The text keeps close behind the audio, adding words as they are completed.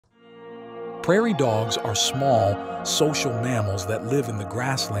Prairie dogs are small, social mammals that live in the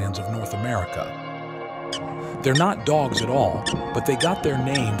grasslands of North America. They're not dogs at all, but they got their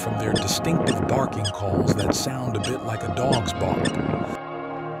name from their distinctive barking calls that sound a bit like a dog's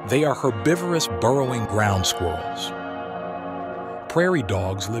bark. They are herbivorous, burrowing ground squirrels. Prairie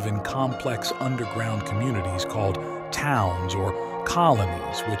dogs live in complex underground communities called towns or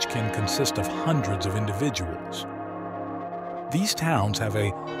colonies, which can consist of hundreds of individuals. These towns have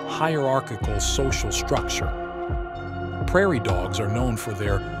a hierarchical social structure. Prairie dogs are known for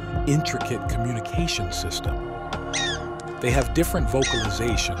their intricate communication system. They have different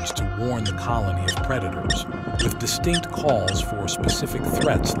vocalizations to warn the colony of predators, with distinct calls for specific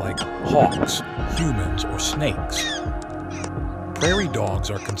threats like hawks, humans, or snakes. Prairie dogs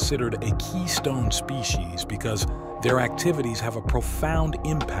are considered a keystone species because their activities have a profound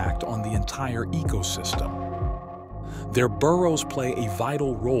impact on the entire ecosystem. Their burrows play a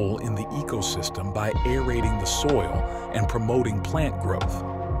vital role in the ecosystem by aerating the soil and promoting plant growth.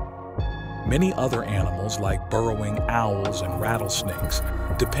 Many other animals, like burrowing owls and rattlesnakes,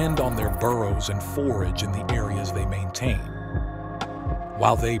 depend on their burrows and forage in the areas they maintain.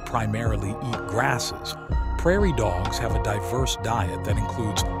 While they primarily eat grasses, prairie dogs have a diverse diet that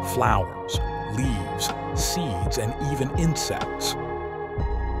includes flowers, leaves, seeds, and even insects.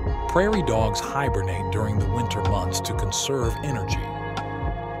 Prairie dogs hibernate during the winter months to conserve energy.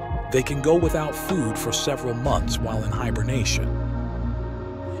 They can go without food for several months while in hibernation.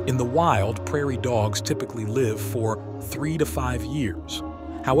 In the wild, prairie dogs typically live for 3 to 5 years.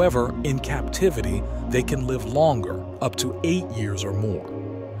 However, in captivity, they can live longer, up to 8 years or more.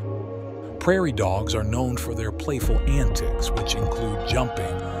 Prairie dogs are known for their playful antics, which include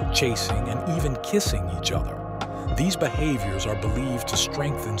jumping, chasing, and even kissing each other. These behaviors are believed to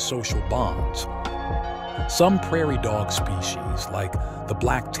strengthen social bonds. Some prairie dog species, like the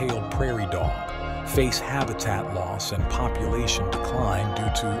black-tailed prairie dog, face habitat loss and population decline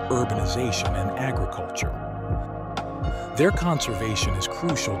due to urbanization and agriculture. Their conservation is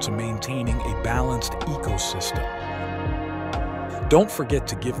crucial to maintaining a balanced ecosystem. Don't forget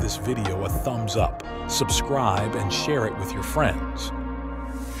to give this video a thumbs up, subscribe, and share it with your friends.